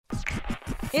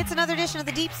It's another edition of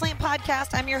the Deep Slant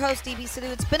Podcast. I'm your host, DB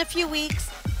Sidhu. It's been a few weeks,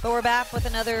 but we're back with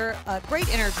another great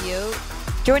interview.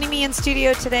 Joining me in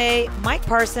studio today, Mike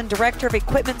Parson, Director of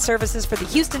Equipment Services for the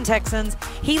Houston Texans.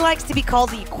 He likes to be called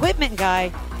the equipment guy.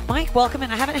 Mike, welcome,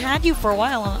 and I haven't had you for a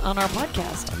while on our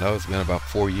podcast. I know, it's been about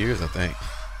 4 years, I think.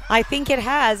 I think it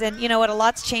has, and you know what, a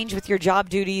lot's changed with your job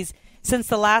duties since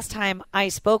the last time I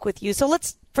spoke with you. So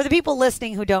for the people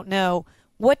listening who don't know,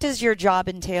 what does your job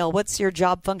entail? What's your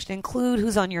job function include?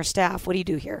 Who's on your staff? What do you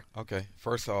do here? Okay,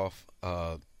 first off,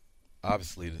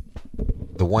 obviously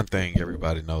the one thing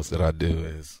everybody knows that I do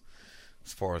is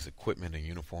as far as equipment and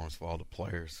uniforms for all the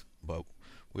players, but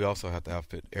we also have to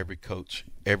outfit every coach,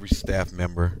 every staff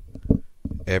member,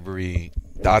 every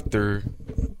doctor,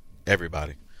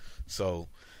 everybody. So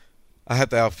I have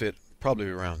to outfit probably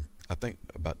around, I think,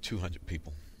 about 200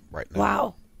 people right now.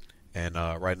 Wow. And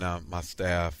right now my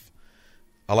staff,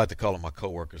 I like to call them my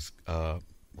coworkers,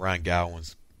 Ryan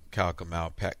Gowans, Kyle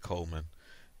Kamal, Pat Coleman.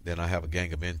 Then I have a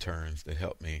gang of interns that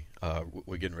help me.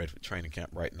 We're getting ready for training camp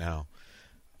right now.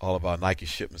 All of our Nike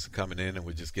shipments are coming in, and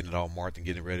we're just getting it all marked and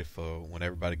getting ready for when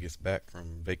everybody gets back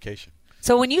from vacation.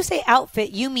 So when you say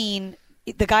outfit, you mean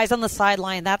the guys on the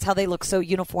sideline, that's how they look so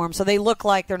uniform. So they look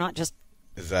like they're not just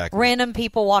random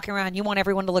people walking around. You want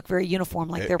everyone to look very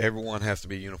uniform. Everyone has to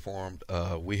be uniformed.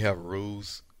 We have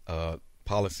rules,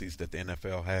 policies that the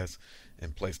NFL has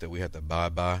in place that we have to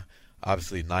abide by.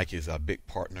 Obviously, Nike is our big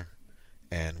partner,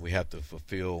 and we have to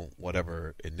fulfill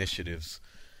whatever initiatives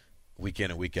week in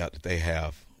and week out that they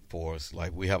have for us.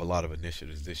 Like, we have a lot of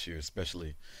initiatives this year,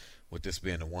 especially with this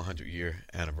being the 100-year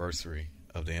anniversary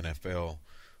of the NFL.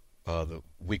 The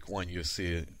week one, you'll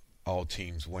see all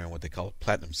teams wearing what they call a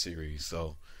Platinum Series.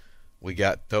 So we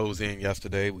got those in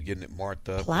yesterday. We're getting it marked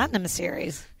up. Platinum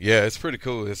Series. Yeah, it's pretty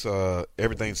cool. It's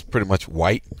everything's pretty much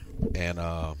white, and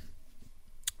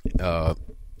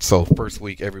so first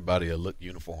week everybody will look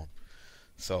uniform.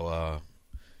 So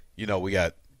we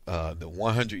got the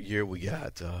 100 year. We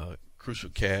got Crucial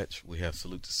Catch. We have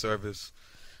Salute to Service.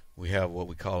 We have what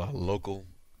we call our local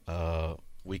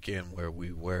weekend where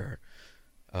we wear.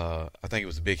 I think it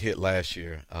was a big hit last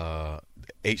year.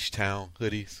 H-Town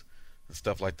hoodies.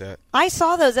 Stuff like that. I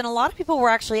saw those, and a lot of people were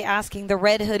actually asking the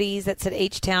red hoodies that said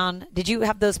H-Town. Did you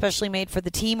have those specially made for the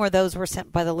team, or those were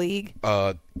sent by the league?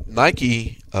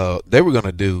 Nike, they were going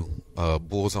to do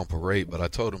Bulls on Parade, but I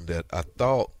told them that I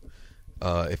thought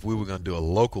if we were going to do a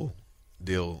local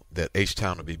deal that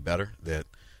H-Town would be better, that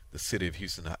the city of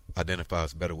Houston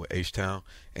identifies better with H-Town,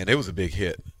 and it was a big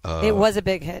hit. It was a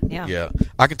big hit, yeah. Yeah.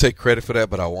 I can take credit for that,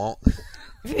 but I won't.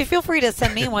 Feel free to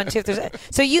send me one too. If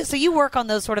there's so you work on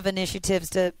those sort of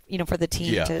initiatives to for the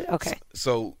team. Yeah. Okay.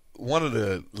 So one of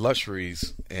the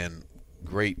luxuries and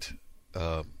great,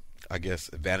 I guess,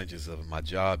 advantages of my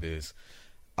job is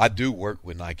I do work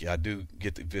with Nike. I do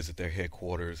get to visit their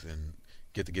headquarters and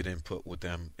get to get input with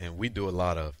them, and we do a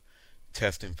lot of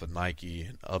testing for Nike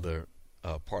and other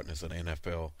partners of the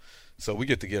NFL. So we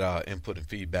get to get our input and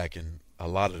feedback in a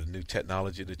lot of the new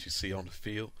technology that you see on the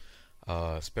field.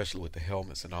 Especially with the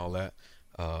helmets and all that.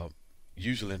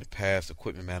 Usually in the past,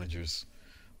 equipment managers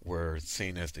were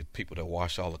seen as the people that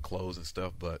wash all the clothes and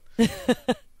stuff, but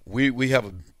we have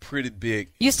a pretty big.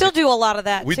 You still do a lot of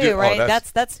that too, right?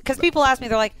 That's because people ask me,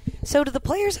 they're like, "So do the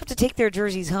players have to take their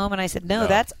jerseys home?" And I said, "No,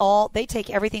 that's all. They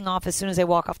take everything off as soon as they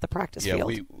walk off the practice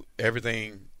field." Yeah,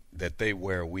 everything that they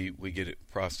wear, we get it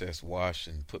processed, washed,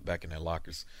 and put back in their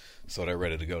lockers, so they're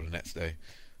ready to go the next day.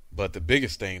 But the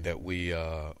biggest thing that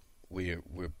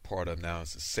we're part of now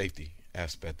is the safety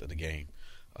aspect of the game.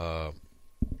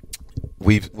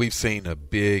 We've seen a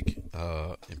big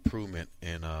improvement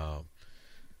in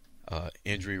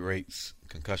injury rates,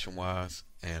 concussion-wise,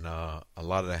 and a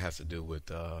lot of that has to do with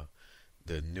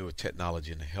the newer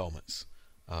technology in the helmets.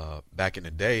 Back in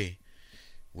the day,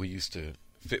 we used to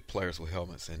fit players with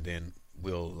helmets, and then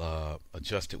we'll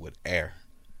adjust it with air.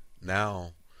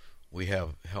 Now we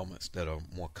have helmets that are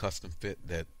more custom fit,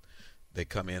 that they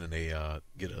come in and they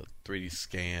get a 3D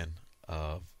scan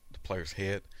of the player's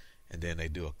head, and then they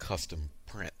do a custom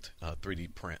print,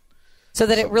 3D print. So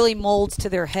that it really molds to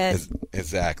their head.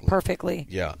 Exactly. Perfectly.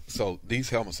 Yeah. So these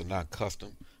helmets are not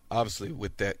custom. Obviously,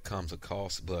 with that comes a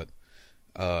cost, but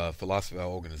philosophy of our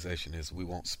organization is we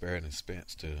won't spare an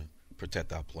expense to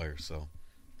protect our players. So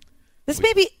this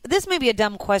may be a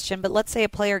dumb question, but let's say a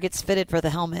player gets fitted for the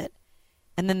helmet,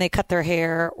 and then they cut their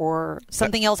hair or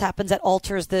something else happens that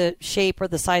alters the shape or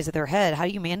the size of their head. How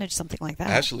do you manage something like that?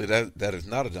 Actually, that is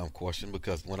not a dumb question,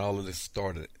 because when all of this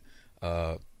started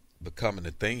becoming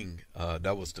a thing,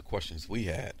 that was the questions we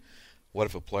had. What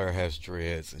if a player has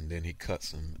dreads and then he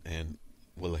cuts them, and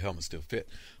will the helmet still fit?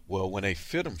 Well, when they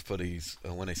fit them for these,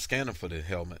 when they scan them for the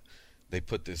helmet, they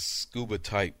put this scuba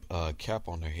type cap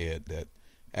on their head that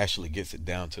actually gets it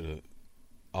down to the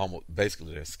almost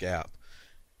basically their scalp.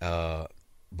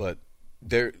 But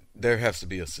there has to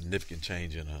be a significant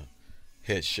change in a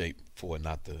head shape for it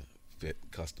not to fit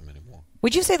custom anymore.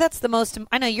 Would you say that's the most?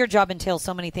 I know your job entails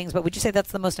so many things, but would you say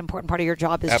that's the most important part of your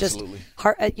job? Is Absolutely.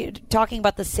 Just talking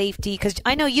about the safety? Because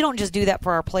I know you don't just do that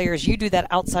for our players; you do that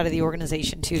outside of the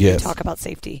organization too. Yes. To talk about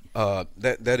safety.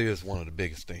 That is one of the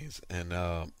biggest things, and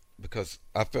because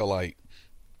I feel like,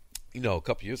 a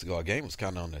couple years ago, our game was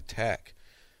kind of on the attack.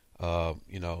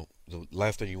 The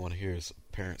last thing you want to hear is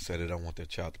parents say they don't want their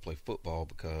child to play football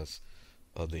because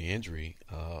of the injuries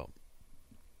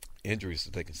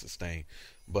that they can sustain.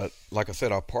 But like I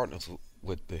said, our partners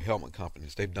with the helmet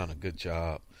companies, they've done a good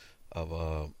job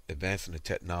of advancing the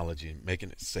technology and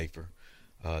making it safer.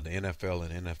 The NFL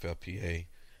and NFLPA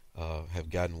have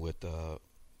gotten with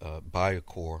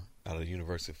BioCore out of the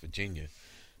University of Virginia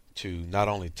to not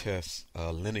only test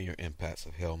linear impacts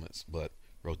of helmets, but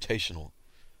rotational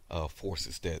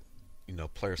forces that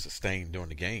players sustain during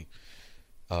the game,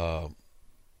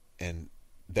 and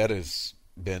that has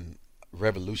been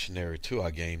revolutionary to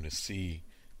our game to see.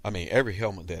 I mean, every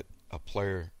helmet that a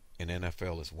player in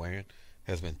NFL is wearing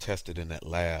has been tested in that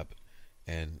lab,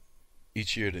 and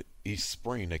each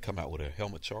spring they come out with a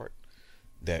helmet chart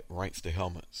that ranks the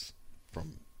helmets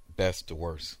from best to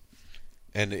worst,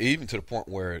 and even to the point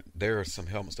where there are some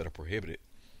helmets that are prohibited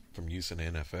from use in the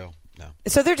NFL now.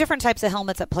 So there are different types of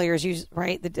helmets that players use,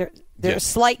 right? There are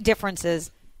slight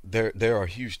differences. There are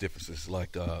huge differences.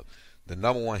 Like the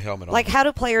number one helmet. Like how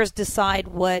do players decide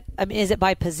what? I mean, is it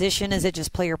by position? Is it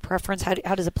just player preference? How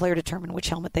does a player determine which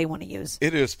helmet they want to use?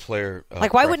 It is player.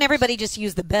 Like why wouldn't everybody just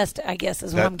use the best? I guess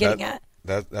is what I'm getting at.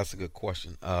 That's a good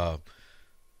question.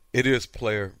 It is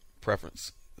player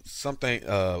preference.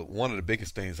 One of the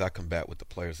biggest things I combat with the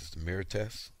players is the mirror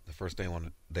test. The first thing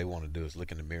they want to do is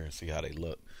look in the mirror and see how they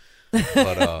look.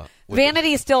 But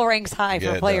vanity still ranks high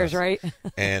for players, right?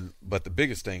 But the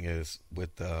biggest thing is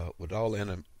with all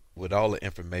the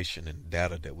information and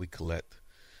data that we collect,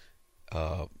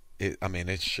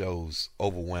 it shows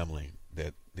overwhelmingly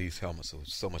that these helmets are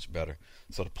so much better.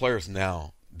 So the players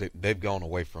now they've gone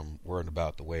away from worrying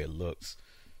about the way it looks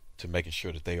to making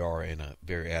sure that they are in a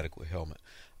very adequate helmet.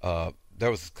 There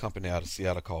was a company out of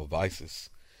Seattle called Vices.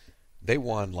 They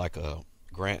won like a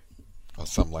grant or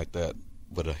something like that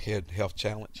with a head health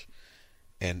challenge,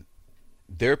 and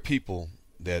their people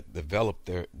that developed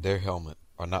their helmet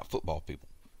are not football people.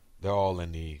 They're all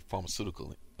in the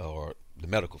pharmaceutical or the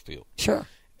medical field. Sure.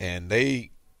 And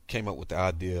they came up with the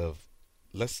idea of,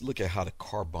 let's look at how the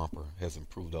car bumper has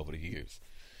improved over the years.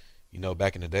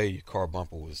 Back in the day, your car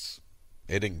bumper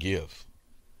it didn't give,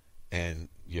 and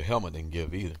your helmet didn't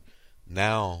give either.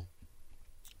 Now,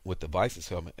 with the Vices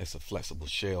helmet, it's a flexible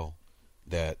shell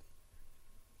that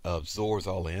absorbs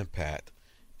all the impact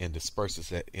and disperses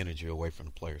that energy away from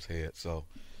the player's head. So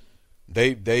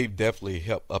they definitely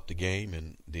helped up the game,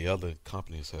 and the other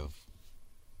companies have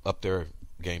upped their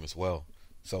game as well.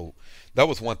 So that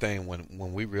was one thing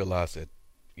when we realized that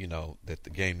that the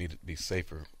game needed to be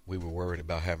safer. We were worried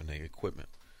about having the equipment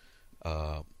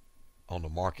on the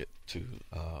market to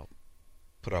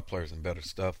put our players in better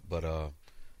stuff, but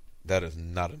that is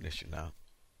not an issue now.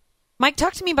 Mike,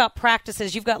 talk to me about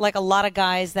practices. You've got like a lot of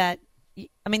guys that,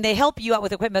 they help you out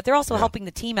with equipment, but they're also helping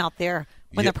the team out there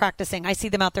when they're practicing. I see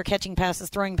them out there catching passes,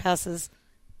 throwing passes.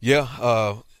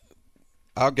 Yeah,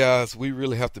 our guys, we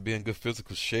really have to be in good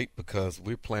physical shape because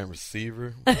we're playing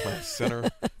receiver, we're playing center,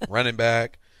 running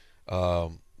back,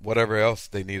 whatever else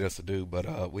they need us to do.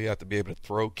 But we have to be able to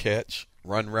throw, catch,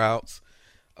 run routes.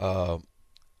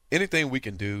 Anything we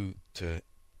can do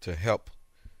to help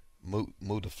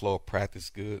move the flow of practice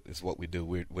good is what we do.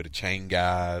 We're the chain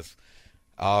guys.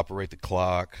 I operate the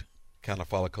clock, kind of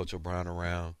follow Coach O'Brien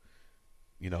around,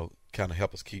 kind of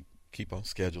help us keep on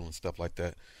schedule and stuff like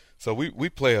that. So we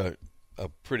play a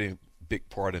pretty big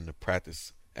part in the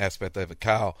practice aspect of it.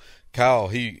 Kyle,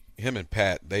 him and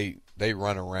Pat, they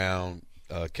run around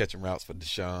catching routes for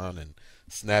Deshaun and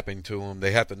snapping to him.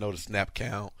 They have to know the snap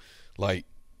count. Like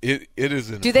it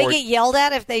is important. Do they get yelled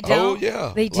at if they don't? Oh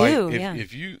yeah, they do.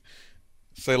 If you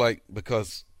say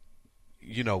because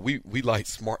we like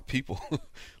smart people,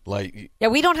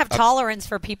 we don't have tolerance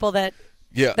for people that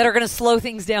that are going to slow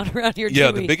things down around here.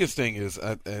 Yeah, the biggest thing is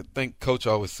I think Coach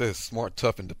always says smart,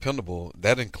 tough, and dependable.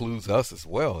 That includes us as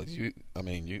well.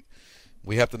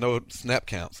 We have to know snap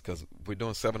counts because we're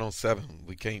doing 7-on-7.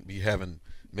 We can't be having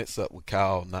mix up with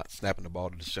Kyle not snapping the ball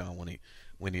to Deshaun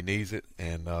when he needs it,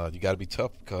 and you got to be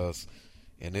tough because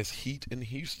in this heat in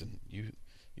Houston,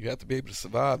 You have to be able to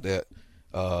survive that.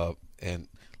 And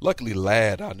luckily,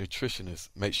 Ladd, our nutritionist,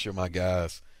 makes sure my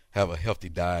guys have a healthy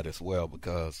diet as well,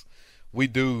 because we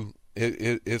do.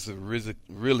 It's a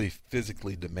really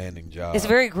physically demanding job. It's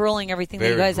very grueling, everything that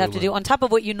you guys have to do on top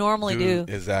of what you normally do.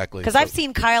 Exactly. Because I've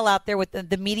seen Kyle out there with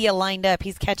the media lined up.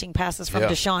 He's catching passes from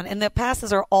Deshaun, and the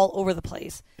passes are all over the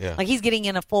place. Yeah. Like he's getting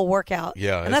in a full workout.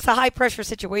 Yeah. And that's a high-pressure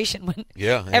situation when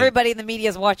everybody in the media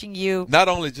is watching you. Not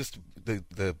only just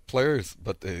the players,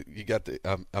 but you got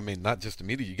not just the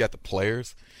media, you got the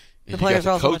players. And the players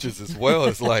got are the also coaches as well.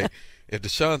 It's like, if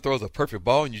Deshaun throws a perfect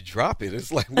ball and you drop it,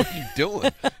 it's like, what are you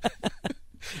doing?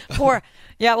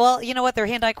 Well, you know what? Their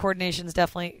hand-eye coordination is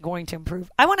definitely going to improve.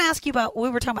 I want to ask you about, we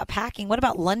were talking about packing. What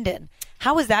about London?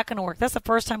 How is that going to work? That's the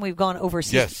first time we've gone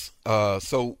overseas. Yes.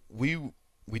 So we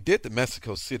did the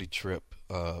Mexico City trip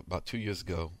about 2 years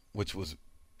ago, which was,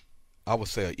 I would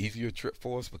say, an easier trip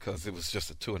for us because it was just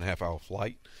a 2.5-hour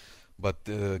flight. But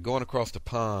going across the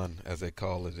pond, as they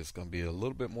call it, is going to be a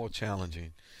little bit more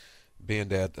challenging, being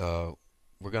that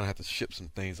we're going to have to ship some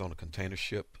things on a container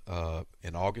ship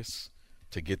in August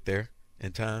to get there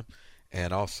in time.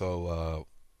 And also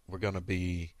we're going to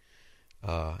be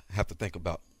have to think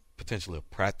about potentially a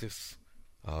practice,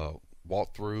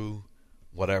 walkthrough,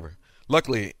 whatever.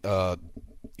 Luckily, the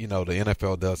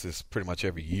NFL does this pretty much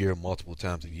every year, multiple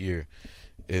times a year.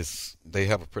 They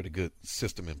have a pretty good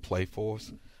system in play for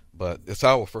us. But it's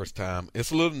our first time.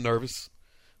 It's a little nervous,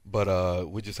 but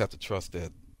we just have to trust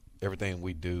that everything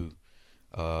we do,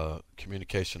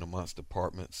 communication amongst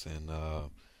departments and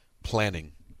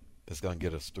planning, is going to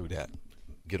get us through that.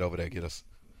 Get over there, get us.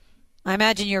 I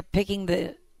imagine you're picking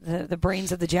the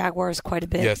brains of the Jaguars quite a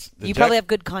bit. Yes. You probably have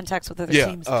good contacts with other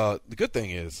teams. The good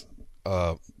thing is,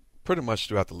 pretty much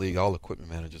throughout the league, all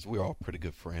equipment managers, we're all pretty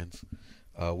good friends.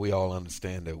 We all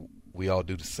understand that we all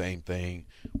do the same thing.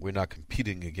 We're not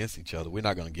competing against each other. We're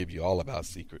not going to give you all of our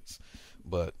secrets.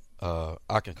 But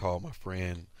I can call my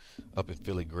friend up in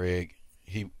Philly, Greg.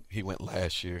 He went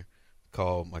last year.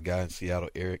 Call my guy in Seattle,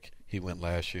 Eric. He went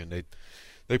last year, and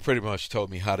they pretty much told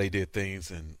me how they did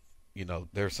things. And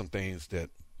there are some things that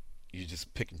you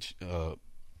just pick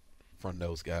from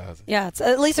those guys. Yeah,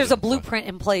 at least there's a blueprint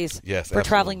in place for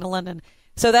traveling to London.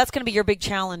 So that's going to be your big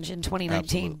challenge in 2019.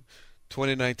 Absolutely.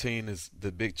 2019 is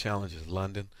the big challenge is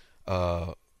London.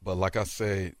 But like I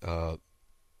say,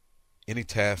 any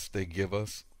task they give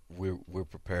us, we're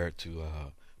prepared to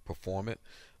perform it.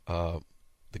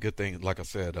 The good thing, like I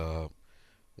said,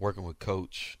 working with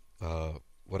Coach,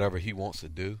 whatever he wants to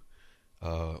do,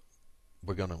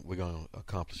 we're gonna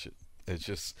accomplish it. It's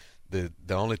just the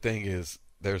only thing is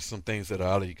there's some things that are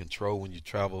out of your control when you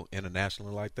travel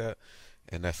internationally like that,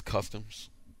 and that's customs.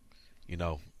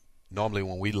 Normally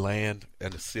when we land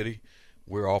in the city,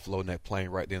 we're offloading that plane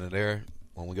right then and there.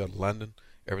 When we go to London,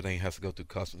 everything has to go through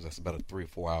customs. That's about a 3 or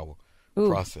 4 hour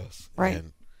process. Right.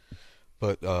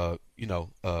 But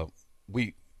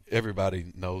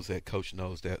everybody knows that, Coach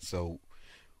knows that, so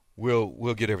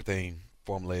we'll get everything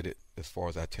formulated as far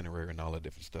as itinerary and all that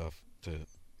different stuff to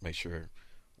make sure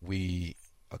we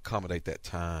accommodate that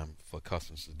time for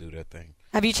customs to do their thing.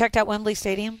 Have you checked out Wembley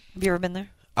Stadium? Have you ever been there?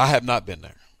 I have not been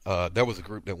there. There was a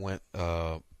group that went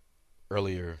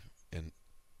earlier in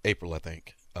April, I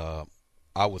think.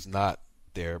 I was not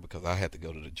there because I had to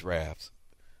go to the drafts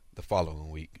the following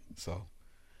week. So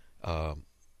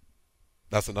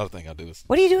that's another thing I do.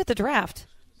 What do you do at the draft?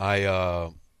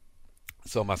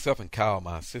 So myself and Kyle,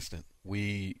 my assistant,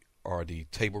 we are the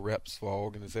table reps for our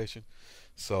organization.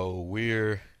 So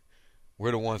we're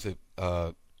the ones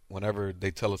that whenever they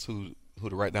tell us who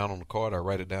to write down on the card, I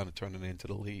write it down and turn it into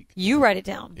the league. You write it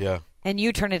down? Yeah. And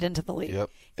you turn it into the league?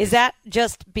 Yep. Is that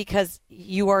just because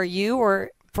you are you, or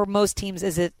for most teams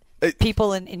is it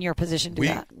people in your position do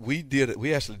that?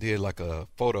 We actually did like a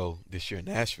photo this year in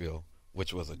Nashville,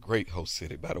 which was a great host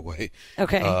city, by the way.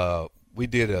 Okay. We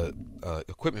did a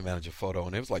equipment manager photo,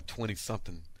 and it was like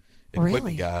 20-something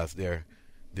equipment guys there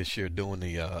this year doing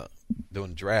the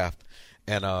draft.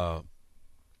 And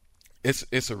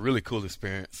it's a really cool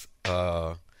experience.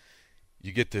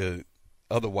 You get to,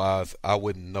 otherwise I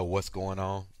wouldn't know what's going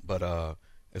on, but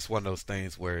it's one of those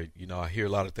things where I hear a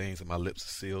lot of things and my lips are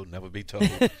sealed, never be told.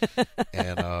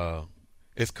 And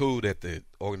it's cool that the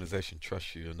organization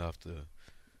trusts you enough to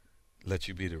let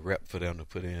you be the rep for them to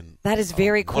put in. That is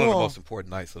very cool. One of the most important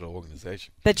nights of the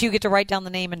organization. That you get to write down the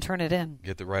name and turn it in.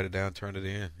 Get to write it down, turn it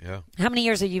in. Yeah. How many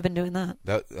years have you been doing that?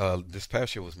 This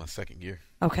past year was my second year.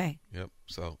 Okay. Yep.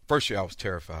 So first year I was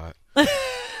terrified. I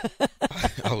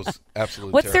was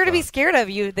absolutely What's terrified. there to be scared of?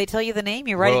 They tell you the name,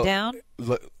 you write it down?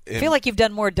 I feel like you've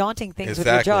done more daunting things with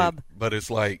your job. But it's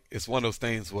one of those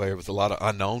things where it was a lot of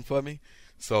unknown for me.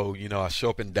 So, I show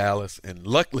up in Dallas, and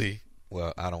luckily,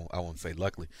 well, I won't say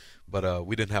luckily, but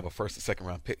we didn't have a first or second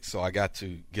round pick, so I got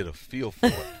to get a feel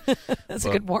for it. That's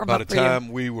a good warm-up by the for you.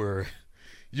 time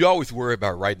you always worry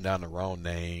about writing down the wrong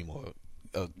name or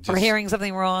hearing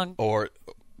something wrong. Or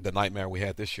the nightmare we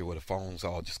had this year where the phones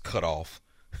all just cut off.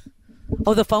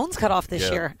 Oh, the phones cut off this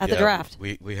year at the draft.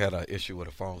 We had an issue where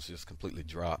the phones just completely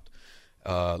dropped.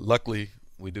 Luckily,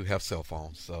 we do have cell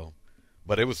phones,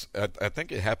 but it was I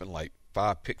think it happened like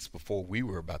 5 picks before we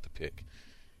were about to pick.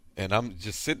 And I'm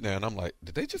just sitting there, and I'm like,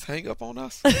 did they just hang up on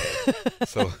us?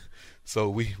 So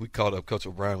we called up Coach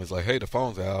O'Brien. Was like, hey, the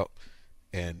phone's out,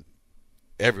 and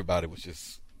everybody was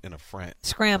just in a fret,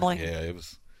 scrambling. Yeah, it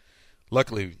was.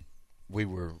 Luckily, we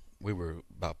were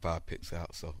about 5 picks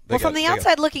out. So from the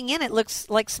outside looking in, it looks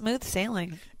like smooth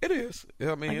sailing. It is.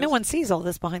 I mean, no one sees all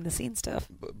this behind the scenes stuff.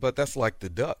 But that's like the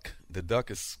duck. The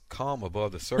duck is calm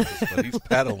above the surface, but he's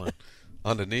paddling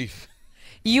underneath.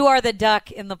 You are the duck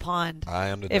in the pond. I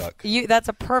am the duck. That's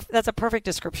a perfect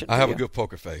description. I have a good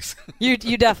poker face. You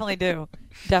definitely do.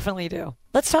 Definitely do.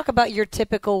 Let's talk about your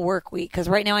typical work week, because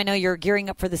right now I know you're gearing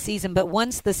up for the season, but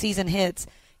once the season hits,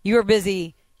 you are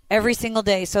busy every single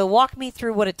day. So walk me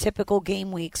through what a typical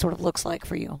game week sort of looks like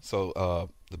for you. So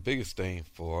the biggest thing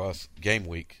for us, game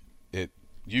week, it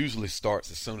usually starts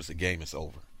as soon as the game is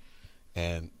over.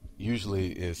 And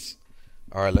usually it's,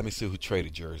 all right, let me see who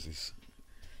traded jerseys.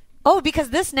 Oh, because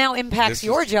this now impacts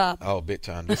your job. Oh, big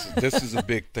time. This is a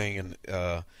big thing,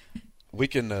 and we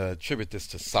can attribute this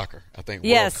to soccer. I think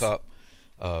yes. World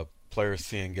Cup, players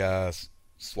seeing guys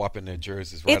swapping their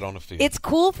jerseys right on the field. It's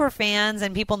cool for fans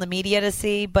and people in the media to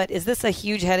see, but is this a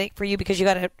huge headache for you because you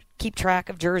got to keep track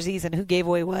of jerseys and who gave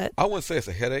away what? I wouldn't say it's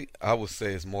a headache. I would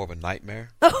say it's more of a nightmare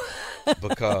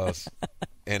because,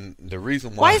 and the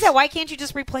reason why. Why is that? Why can't you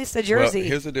just replace the jersey? Well,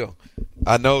 here's the deal.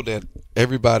 I know that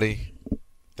everybody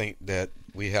think that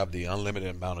we have the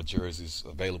unlimited amount of jerseys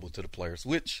available to the players,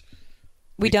 which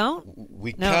we don't.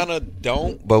 We kind of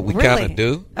don't, but we kind of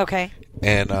do. Okay.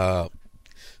 And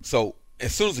so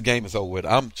as soon as the game is over with,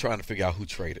 I'm trying to figure out who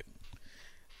traded,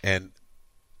 and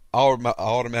I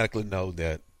automatically know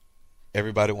that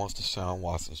everybody wants Deshaun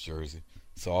Watson's jersey,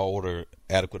 so I'll order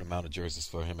adequate amount of jerseys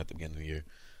for him at the beginning of the year.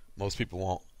 Most people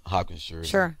want Hopkins' jersey.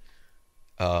 Sure.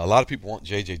 A lot of people want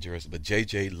JJ jersey, but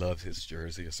JJ loves his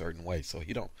jersey a certain way, so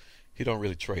he don't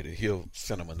really trade it. He'll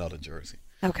send him another jersey.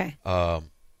 Okay.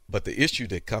 But the issue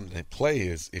that comes into play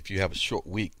is if you have a short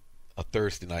week, a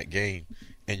Thursday night game,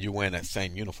 and you're wearing that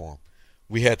same uniform.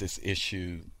 We had this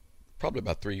issue probably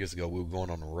about 3 years ago. We were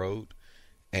going on the road,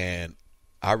 and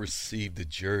I received the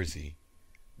jersey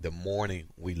the morning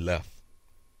we left.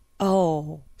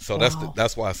 Oh. So wow.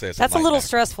 that's why I say it's a little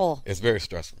stressful. It's very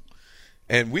stressful.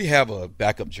 And we have a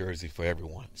backup jersey for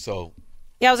everyone. So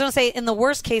yeah, I was going to say, in the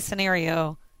worst case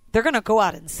scenario, they're going to go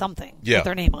out in something with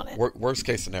their name on it. Worst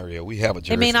case scenario, we have a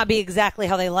jersey. It may not be exactly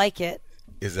how they like it.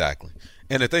 Exactly.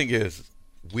 And the thing is,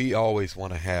 we always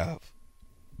want to have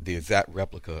the exact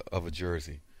replica of a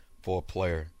jersey for a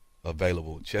player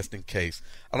available just in case.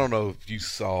 I don't know if you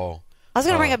saw. I was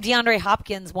going to bring up DeAndre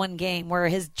Hopkins one game where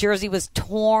his jersey was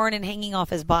torn and hanging off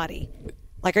his body.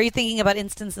 Like, are you thinking about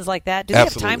instances like that? Do they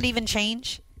have time to even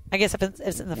change? I guess if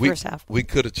it's in the first half. We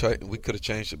could have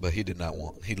changed it, but he did not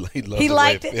want. He loved he the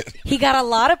liked way it it. fit. He got a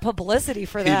lot of publicity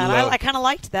for that. I kind of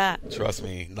liked that. Trust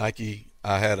me, Nike.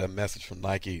 I had a message from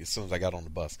Nike as soon as I got on the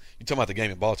bus. You talking about the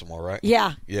game in Baltimore, right?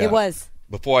 Yeah, it was.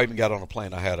 Before I even got on the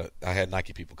plane, I had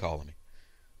Nike people calling me.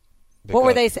 What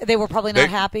were they? They were probably not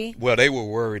happy. Well, they were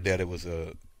worried that it was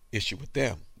a issue with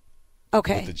them.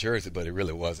 Okay. With the jersey, but it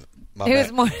really wasn't. It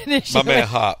was more an issue. My man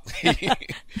Hop.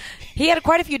 He had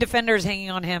quite a few defenders hanging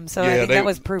on him, so I think that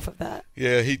was proof of that.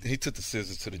 Yeah, he took the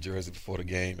scissors to the jersey before the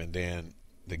game, and then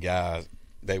the guys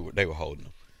they were holding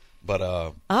him. But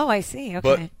oh, I see. Okay.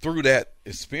 But through that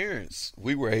experience,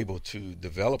 we were able to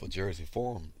develop a jersey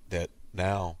for him that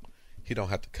now he don't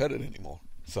have to cut it anymore.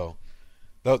 So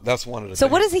that's one of the. So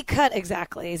things. What does he cut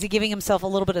exactly? Is he giving himself a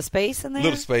little bit of space in there? A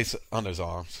little space under his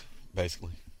arms,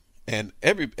 basically. And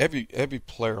every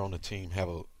player on the team have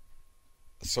a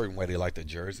certain way they like their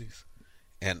jerseys,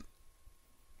 and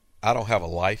I don't have a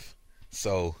life,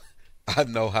 so I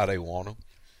know how they want them.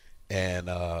 And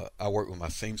I work with my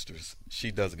seamstress.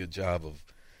 She does a good job of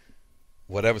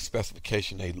whatever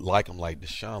specification they like them. Like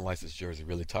Deshaun likes his jersey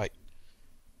really tight,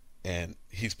 and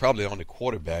he's probably the only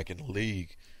quarterback in the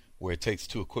league where it takes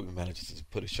 2 equipment managers to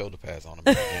put a shoulder pads on him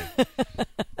in the game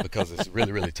because it's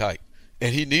really, really tight.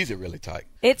 And he needs it really tight.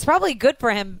 It's probably good for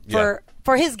him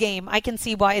for his game. I can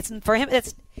see why it's for him.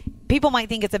 It's people might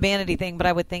think it's a vanity thing, but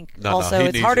I would think also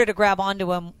it's harder to grab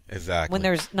onto him exactly when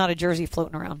there's not a jersey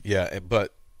floating around. Yeah,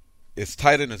 but it's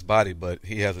tight in his body, but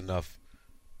he has enough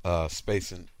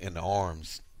space in the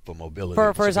arms for mobility.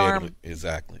 For his arm.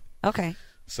 Exactly. Okay.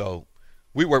 So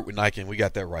we work with Nike, and we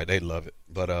got that right. They love it.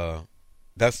 But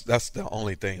that's the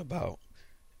only thing about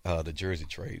the jersey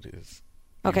trade is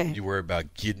you worry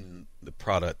about getting the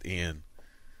product in,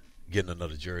 getting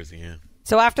another jersey in.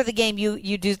 So after the game,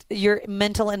 you do your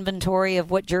mental inventory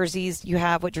of what jerseys you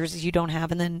have, what jerseys you don't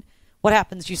have, and then what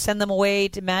happens? You send them away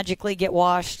to magically get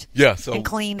washed and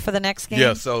cleaned for the next game?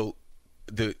 Yeah, so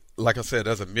like I said,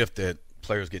 there's a myth that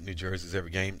players get new jerseys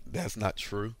every game. That's not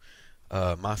true.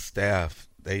 My staff,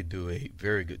 they do a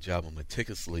very good job of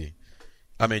meticulously.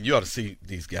 I mean, you ought to see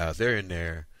these guys. They're in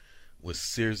there with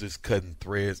scissors cutting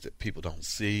threads that people don't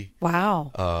see.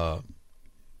 Wow.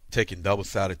 Taking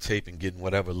double-sided tape and getting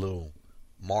whatever little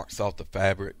marks off the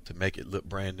fabric to make it look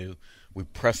brand new. We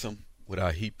press them with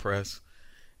our heat press.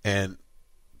 And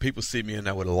people see me in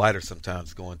there with a lighter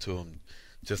sometimes going to them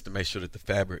just to make sure that the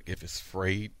fabric, if it's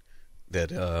frayed,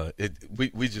 that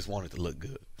we just want it to look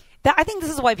good. I think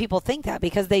this is why people think that,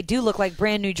 because they do look like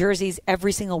brand new jerseys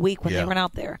every single week when they run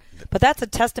out there. But that's a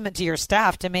testament to your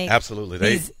staff to make absolutely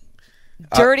these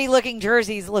dirty-looking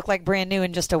jerseys look like brand new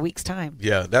in just a week's time.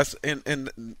 Yeah, that's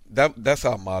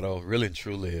our motto. Really and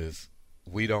truly is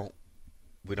we don't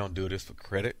do this for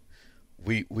credit.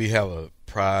 We have a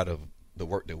pride of the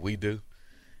work that we do,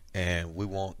 and we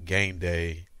want game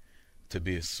day to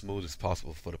be as smooth as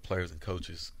possible for the players and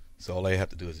coaches. So all they have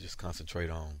to do is just concentrate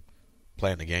on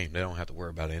playing the game. They don't have to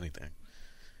worry about anything.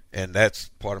 And that's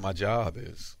part of my job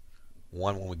is,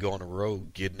 one, when we go on the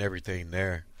road, getting everything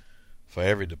there for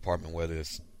every department, whether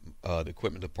it's the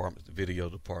equipment department, the video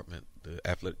department, the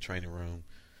athletic training room,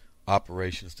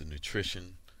 operations, the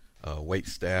nutrition, weight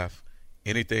staff,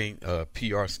 anything,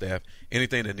 PR staff,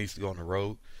 anything that needs to go on the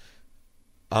road.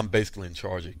 I'm basically in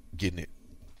charge of getting it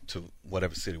to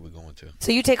whatever city we're going to.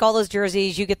 So you take all those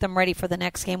jerseys, you get them ready for the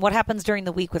next game. What happens during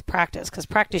the week with practice? Because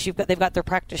practice, they've got their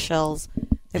practice shells,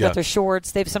 they've got their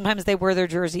shorts. Sometimes they wear their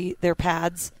jersey, their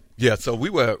pads. Yeah, so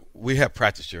we have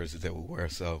practice jerseys that we wear,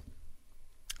 so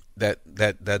that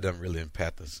doesn't really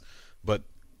impact us. But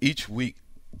each week,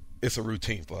 it's a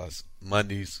routine for us.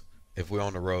 Mondays, if we're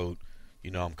on the road,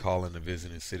 I'm calling the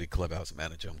visiting city clubhouse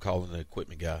manager. I'm calling the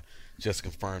equipment guy just to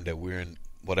confirm that we're in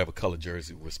whatever color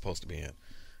jersey we're supposed to be in.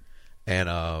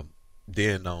 And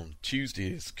then on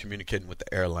Tuesdays, communicating with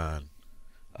the airline,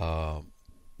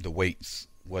 the weights,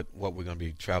 what we're going to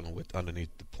be traveling with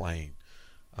underneath the plane,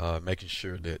 making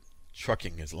sure that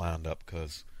trucking is lined up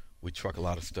because we truck a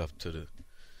lot of stuff to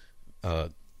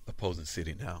the opposing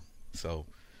city now. So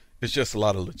it's just a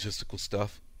lot of logistical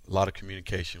stuff, a lot of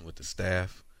communication with the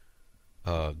staff,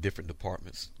 different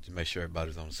departments to make sure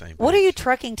everybody's on the same page. What are you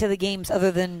trucking to the games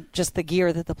other than just the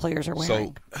gear that the players are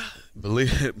wearing? So,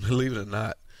 believe it or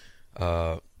not,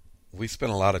 we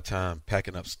spend a lot of time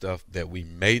packing up stuff that we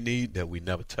may need that we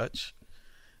never touch.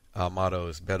 Our motto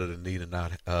is better to need and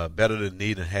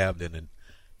have than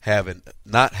have and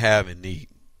not have and need.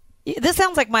 This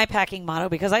sounds like my packing motto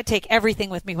because I take everything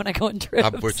with me when I go on trips.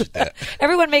 I butchered that.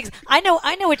 Everyone makes. I know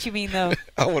what you mean though.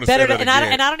 I want to say that again.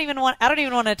 I don't even want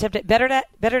to attempt it. Better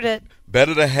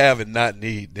to have and not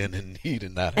need than to need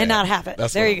and not have. And not have it.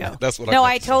 There you go. That's what. No,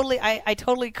 I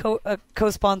totally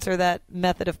co-sponsor that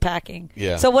method of packing.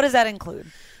 Yeah. So what does that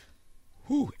include?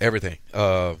 Everything.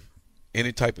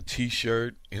 Any type of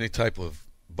T-shirt, any type of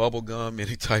bubble gum,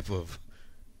 any type of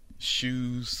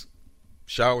shoes.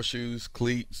 Shower shoes,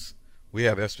 cleats. We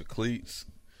have extra cleats,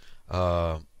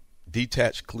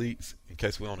 detached cleats in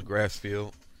case we're on a grass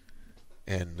field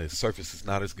and the surface is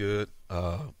not as good.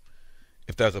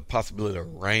 If there's a possibility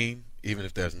of rain, even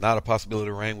if there's not a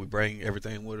possibility of rain, we bring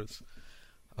everything with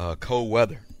us. Cold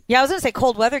weather. Yeah, I was going to say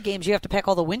cold weather games, you have to pack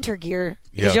all the winter gear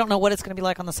because you don't know what it's going to be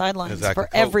like on the sidelines. Exactly. For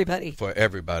everybody. For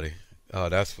everybody.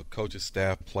 That's for coaches,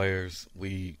 staff, players.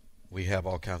 We have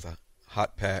all kinds of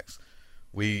hot packs.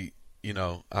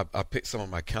 I picked some of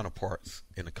my counterparts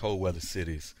in the cold weather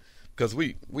cities because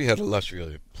we had the luxury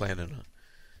of playing in an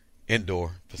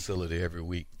indoor facility every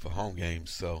week for home games.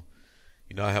 So,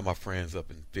 I have my friends up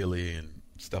in Philly and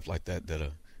stuff like that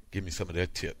give me some of their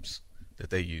tips that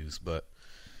they use. But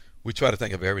we try to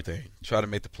think of everything, try to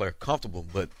make the player comfortable,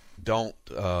 but don't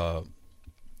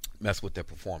mess with their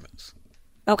performance.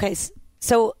 Okay,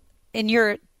 so and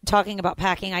you're talking about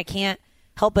packing, I can't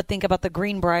help but think about the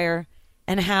Greenbrier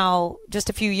and how just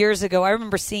a few years ago, I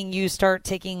remember seeing you start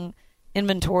taking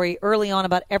inventory early on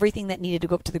about everything that needed to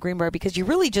go up to the Greenbrier because you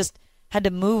really just had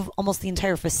to move almost the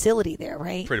entire facility there,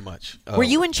 right? Pretty much. Were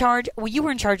you in charge? Well, you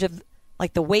were in charge of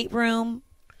like the weight room,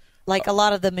 like a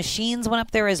lot of the machines went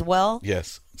up there as well.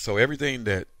 Yes. So everything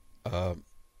that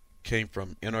came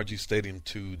from NRG Stadium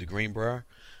to the Greenbrier,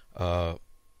 I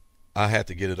had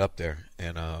to get it up there.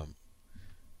 And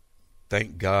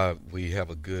thank God we have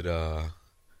a good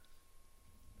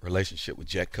relationship with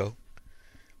Jetco,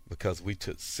 because we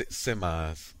took 6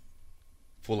 semis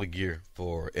full of gear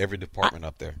for every department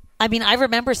up there. I mean, I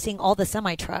remember seeing all the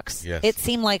semi-trucks. Yes. It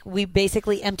seemed like we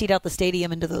basically emptied out the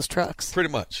stadium into those trucks. Pretty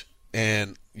much.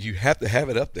 And you have to have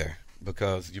it up there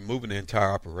because you're moving the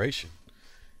entire operation.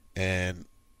 And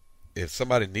if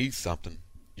somebody needs something,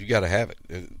 you got to have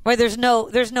it. Right, there's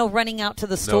no running out to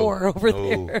the store over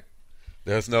there.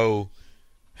 There's no,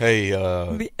 hey.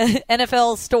 The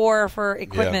NFL store for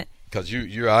equipment. Because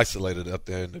you're isolated up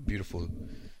there in the beautiful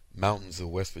mountains of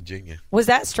West Virginia. Was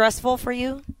that stressful for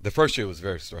you? The first year was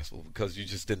very stressful because you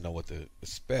just didn't know what to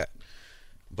expect.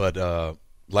 But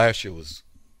last year was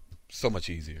so much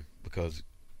easier because,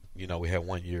 we had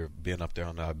 1 year being up there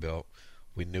on our belt.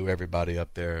 We knew everybody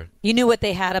up there. You knew what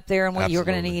they had up there and what you were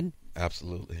going to need.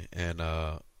 Absolutely. And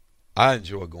I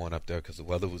enjoyed going up there because the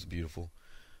weather was beautiful.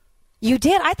 You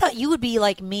did? I thought you would be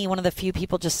like me, one of the few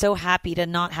people just so happy to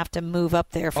not have to move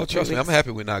up there for 3 trust weeks. me, I'm happy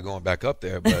we're not going back up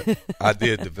there, but I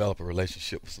did develop a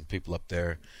relationship with some people up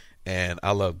there, and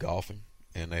I love golfing,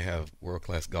 and they have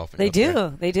world-class golfing They up do. there.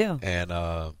 They do. And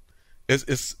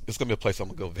it's going to be a place I'm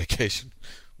going to go vacation.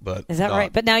 But is that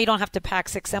right? But now you don't have to pack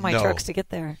 6 semi-trucks to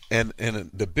get there. And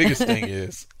the biggest thing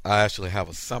is I actually have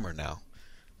a summer now,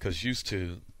 because used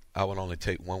to I would only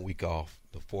take 1 week off,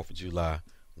 the 4th of July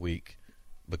week,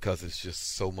 because it's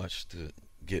just so much to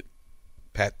get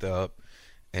packed up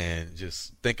and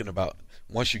just thinking about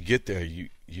once you get there, you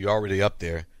already up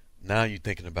there. Now you're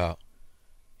thinking about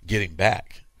getting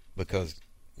back, because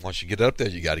once you get up there,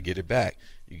 you got to get it back.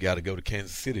 You got to go to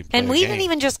Kansas City. And we didn't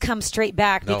even just come straight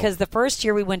back because the first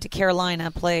year we went to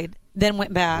Carolina, played, then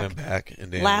went back.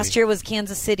 And then last year was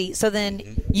Kansas City. So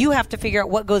then you have to figure out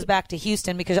what goes back to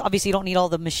Houston, because obviously you don't need all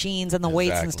the machines and the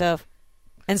weights and stuff.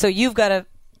 And so you've got to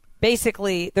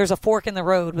basically, there's a fork in the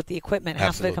road with the equipment.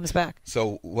 Half of it comes back.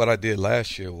 So what I did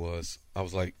last year was I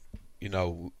was like, we're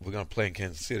going to play in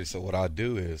Kansas City. So what I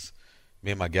do is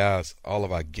me and my guys, all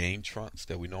of our game trunks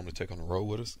that we normally take on the road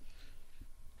with us,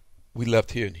 we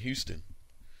left here in Houston,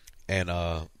 and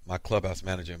my clubhouse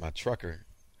manager and my trucker,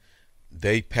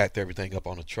 they packed everything up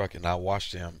on the truck, and I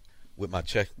watched them with my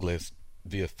checklist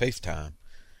via FaceTime,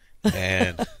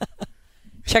 and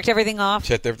checked everything off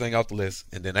the list,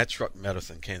 and then that truck met us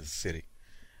in Kansas City.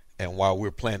 And while we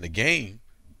were playing the game,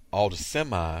 all the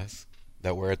semis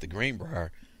that were at the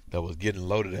Greenbrier that was getting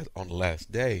loaded on the last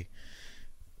day,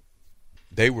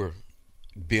 they were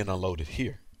being unloaded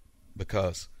here,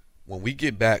 because when we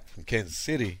get back from Kansas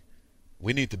City,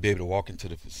 we need to be able to walk into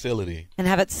the facility and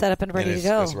have it set up and ready to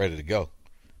go. It's ready to go.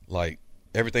 Like,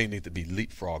 everything needs to be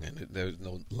leapfrogging. There's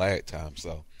no lag time.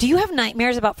 So, do you have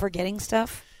nightmares about forgetting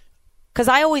stuff? Because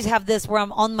I always have this where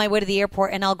I'm on my way to the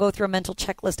airport and I'll go through a mental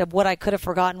checklist of what I could have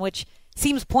forgotten, which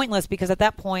seems pointless because at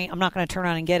that point I'm not going to turn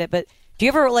around and get it. But do you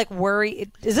ever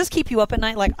worry? Does this keep you up at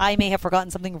night? Like, I may have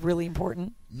forgotten something really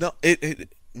important? No,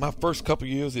 my first couple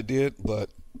of years it did, but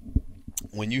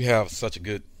when you have such a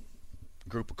good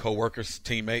group of coworkers,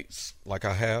 teammates like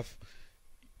I have,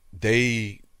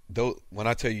 when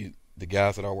I tell you the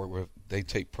guys that I work with, they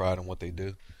take pride in what they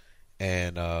do,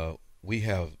 and we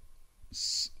have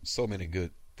so many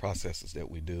good processes that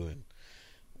we do, and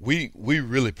we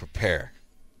really prepare.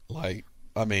 Like,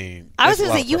 I mean, I was going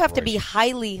to say, you have to be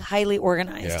highly, highly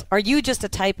organized. Yeah. Are you just a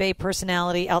type A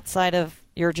personality outside of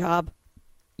your job?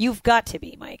 You've got to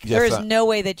be, Mike. Yes, there is no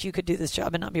way that you could do this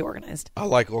job and not be organized. I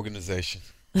like organization,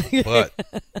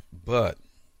 but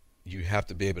you have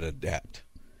to be able to adapt,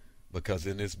 because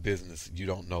in this business, you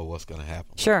don't know what's going to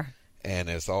happen. Sure. And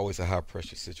it's always a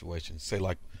high-pressure situation. Say,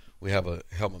 like, we have a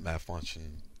helmet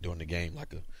malfunction during the game,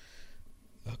 like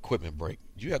a equipment break.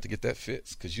 You have to get that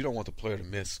fixed, because you don't want the player to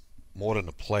miss more than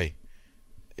a play.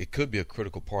 It could be a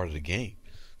critical part of the game.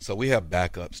 So we have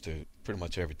backups to pretty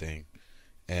much everything.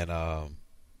 And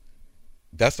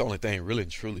that's the only thing really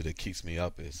and truly that keeps me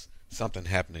up, is something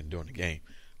happening during the game.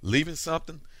 Leaving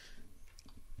something,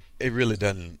 it really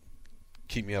doesn't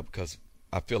keep me up, because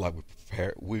I feel like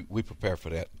we prepare for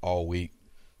that all week.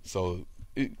 So,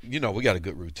 we got a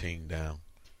good routine down.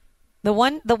 The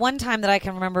one time that I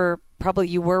can remember, probably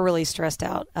you were really stressed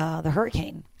out, the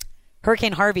Hurricane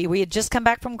Harvey. We had just come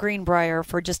back from Greenbrier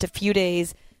for just a few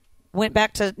days, went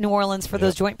back to New Orleans for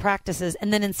those joint practices,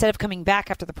 and then instead of coming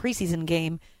back after the preseason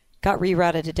game, got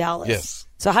rerouted to Dallas. Yes.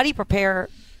 So how do you prepare?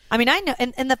 I mean, I know,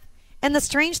 and the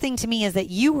strange thing to me is that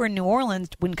you were in New Orleans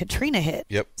when Katrina hit.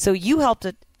 Yep. So you helped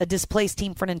a displaced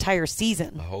team for an entire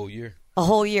season. A whole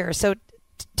year. So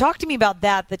talk to me about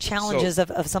that, the challenges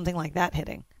of something like that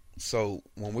hitting. So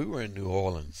when we were in New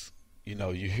Orleans, you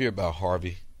hear about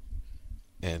Harvey,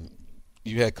 and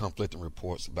you had conflicting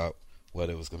reports about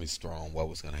whether it was going to be strong, what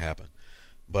was going to happen.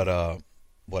 But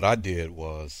what I did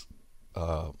was,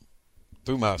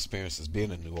 through my experiences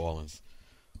being in New Orleans,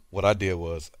 what I did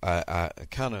was I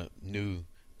kind of knew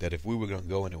that if we were going to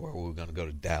go anywhere, we were going to go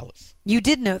to Dallas. You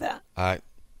did know that? I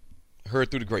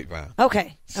heard through the grapevine.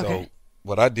 Okay. So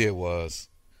what I did was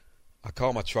I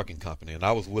called my trucking company, and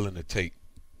I was willing to take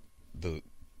the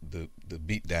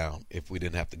beat down if we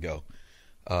didn't have to go.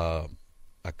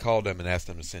 I called them and asked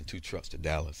them to send 2 trucks to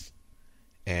Dallas.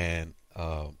 And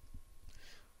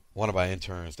one of our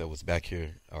interns that was back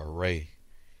here, Ray,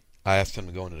 I asked him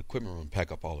to go into the equipment room and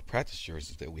pack up all the practice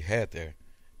jerseys that we had there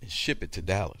and ship it to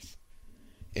Dallas.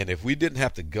 And if we didn't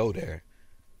have to go there,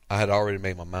 I had already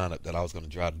made my mind up that I was going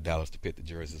to drive to Dallas to pick the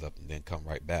jerseys up and then come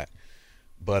right back.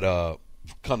 But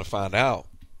come to find out,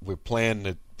 we're playing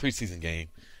the preseason game,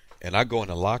 and I go in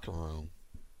the locker room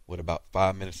with about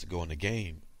 5 minutes to go in the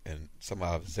game, and some of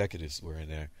our executives were in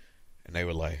there, and they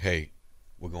were like, "Hey,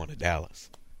 we're going to Dallas."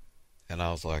 And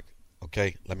I was like,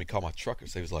 "Okay, let me call my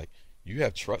truckers." They was like, "You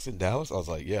have trucks in Dallas?" I was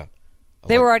like, "Yeah."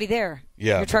 They were already there.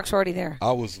 Yeah. Your trucks were already there.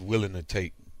 I was willing to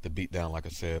take the beat down, like I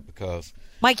said, because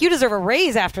Mike, you deserve a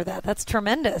raise after that. That's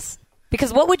tremendous.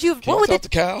 Because what would you? Can What you would talk to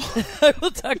Cal? I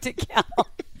will talk to Cal.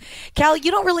 Cal,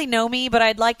 you don't really know me, but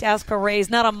I'd like to ask for a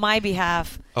raise, not on my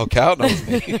behalf. Oh, Cal knows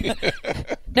me.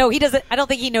 No, he doesn't. I don't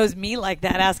think he knows me like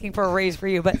that, asking for a raise for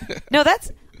you. But no,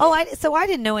 that's. Oh, so I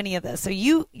didn't know any of this. So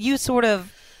you sort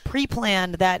of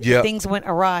pre-planned that Yeah. things went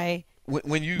awry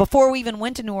when you before we even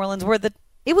went to New Orleans, where the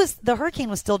hurricane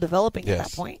was still developing at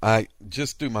that point. I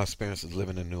just through my experiences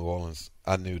living in New Orleans,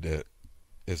 I knew that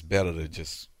it's better to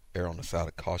just err on the side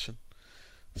of caution.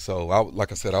 So,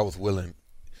 like I said, I was willing.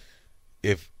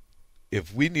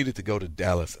 If we needed to go to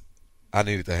Dallas, I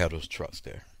needed to have those trucks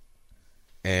there,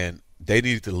 and they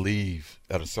needed to leave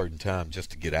at a certain time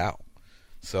just to get out.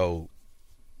 So,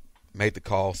 made the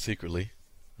call secretly.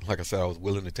 Like I said, I was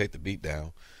willing to take the beat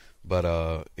down, but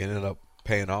it ended up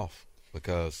paying off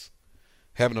because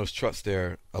having those trucks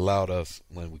there allowed us,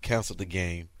 when we canceled the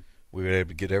game, we were able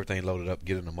to get everything loaded up,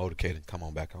 get in the motorcade, and come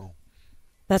on back home.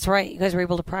 That's right. You guys were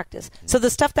able to practice. So the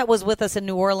stuff that was with us in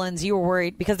New Orleans, you were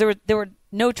worried because there were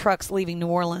no trucks leaving New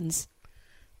Orleans,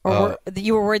 or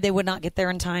you were worried they would not get there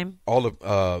in time.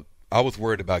 I was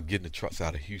worried about getting the trucks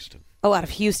out of Houston. Oh, out of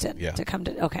Houston, Yeah. to come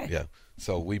to. Okay. Yeah.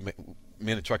 So me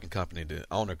and the trucking company, the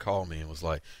owner called me and was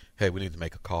like, "Hey, we need to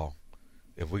make a call.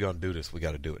 If we're gonna do this, we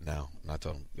got to do it now." And I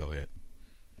told him, "Go ahead."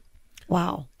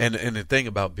 Wow. And the thing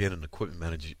about being an equipment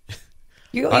manager,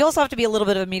 You also have to be a little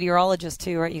bit of a meteorologist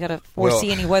too, right? You got to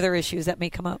foresee any weather issues that may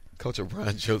come up. Coach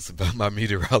O'Brien jokes about my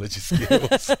meteorologist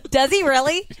skills. Does he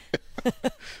really?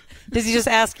 Does he just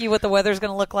ask you what the weather's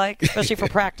going to look like, especially for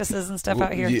practices and stuff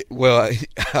out here? Yeah, well,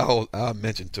 I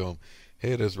mentioned to him,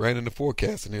 "Hey, there's rain in the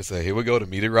forecast," and he'll say, "Here we go, the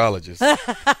meteorologist."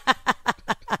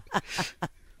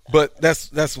 But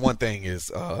that's one thing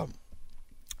is I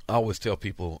always tell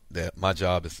people that my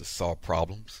job is to solve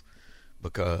problems,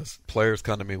 because players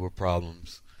come to me with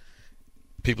problems,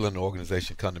 people in the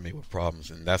organization come to me with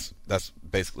problems, and that's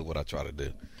basically what I try to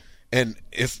do. And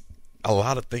it's a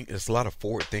lot of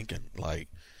forward thinking. Like,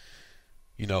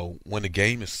 when the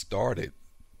game is started,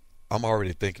 I'm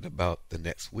already thinking about the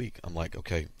next week. I'm like,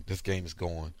 okay, this game is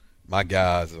going. My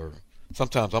guys are –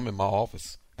 sometimes I'm in my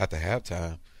office at the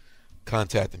halftime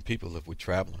contacting people if we're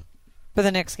traveling. For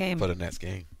the next game. For the next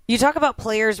game. You talk about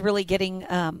players really getting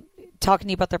talking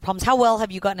to you about their problems. How well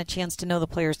have you gotten a chance to know the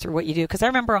players through what you do? Because I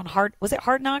remember on Hard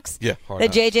Knocks? Yeah, Hard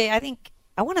Knocks. JJ,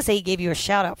 I want to say he gave you a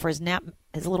shout out for his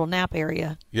little nap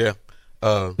area. Yeah.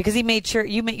 Because he made sure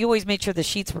you always made sure the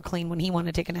sheets were clean when he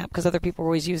wanted to take a nap, because other people were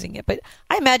always using it. But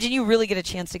I imagine you really get a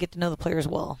chance to get to know the players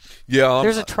well. Yeah.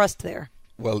 There's a trust there.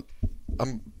 Well,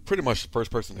 I'm pretty much the first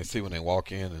person they see when they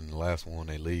walk in and the last one when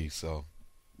they leave. So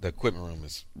the equipment room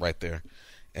is right there.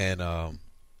 And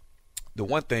the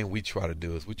one thing we try to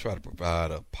do is we try to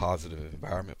provide a positive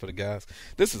environment for the guys.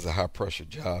 This is a high-pressure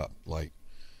job. Like,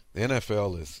 the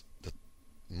NFL is the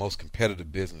most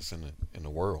competitive business in the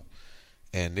world.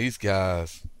 And these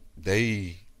guys,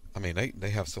 they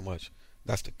have so much.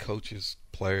 That's the coaches,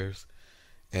 players.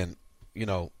 And,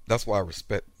 that's why I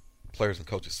respect players and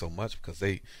coaches so much, because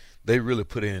they really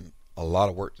put in a lot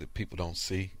of work that people don't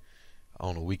see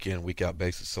on a week in, week out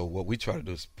basis. So what we try to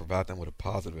do is provide them with a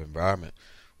positive environment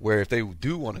where if they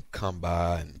do want to come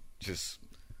by and just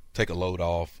take a load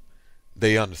off,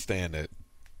 they understand that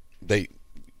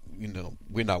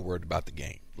we're not worried about the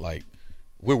game. Like,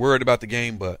 we're worried about the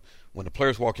game, but when the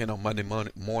players walk in on Monday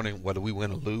morning, whether we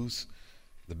win or lose,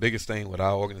 the biggest thing with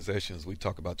our organization is we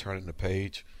talk about turning the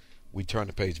page. we turn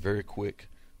the page very quick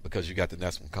because you got the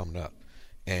next one coming up.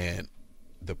 And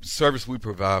the service we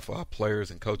provide for our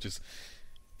players and coaches,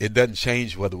 it doesn't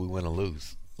change whether we win or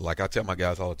lose. Like I tell my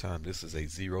guys all the time, this is a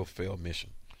zero-fail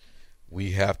mission.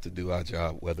 We have to do our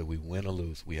job whether we win or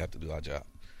lose. We have to do our job.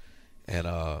 And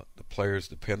the players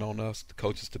depend on us. The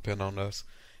coaches depend on us.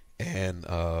 And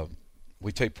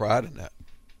we take pride in that.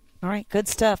 All right, good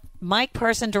stuff. Mike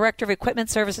Parson, Director of Equipment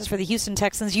Services for the Houston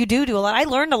Texans. You do a lot. I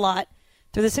learned a lot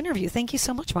through this interview. Thank you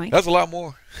so much, Mike. That's a lot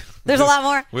more. There's a lot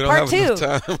more. We don't Part have 2.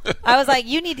 enough time. I was like,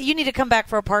 you need to come back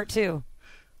for a part 2.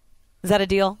 Is that a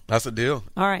deal? That's a deal.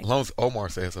 All right. As long as Omar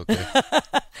says okay.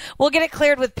 We'll get it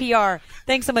cleared with PR.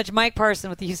 Thanks so much, Mike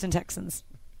Parson with the Houston Texans.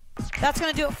 That's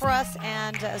going to do it for us.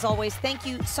 And as always, thank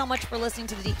you so much for listening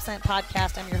to the Deep Slant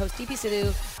Podcast. I'm your host, DP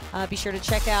Sidhu. Be sure to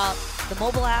check out the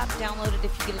mobile app. Download it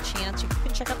if you get a chance. You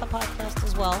can check out the podcast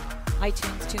as well.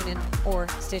 iTunes, TuneIn, or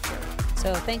Stitcher.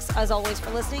 So thanks, as always,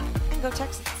 for listening. And go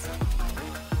Texans.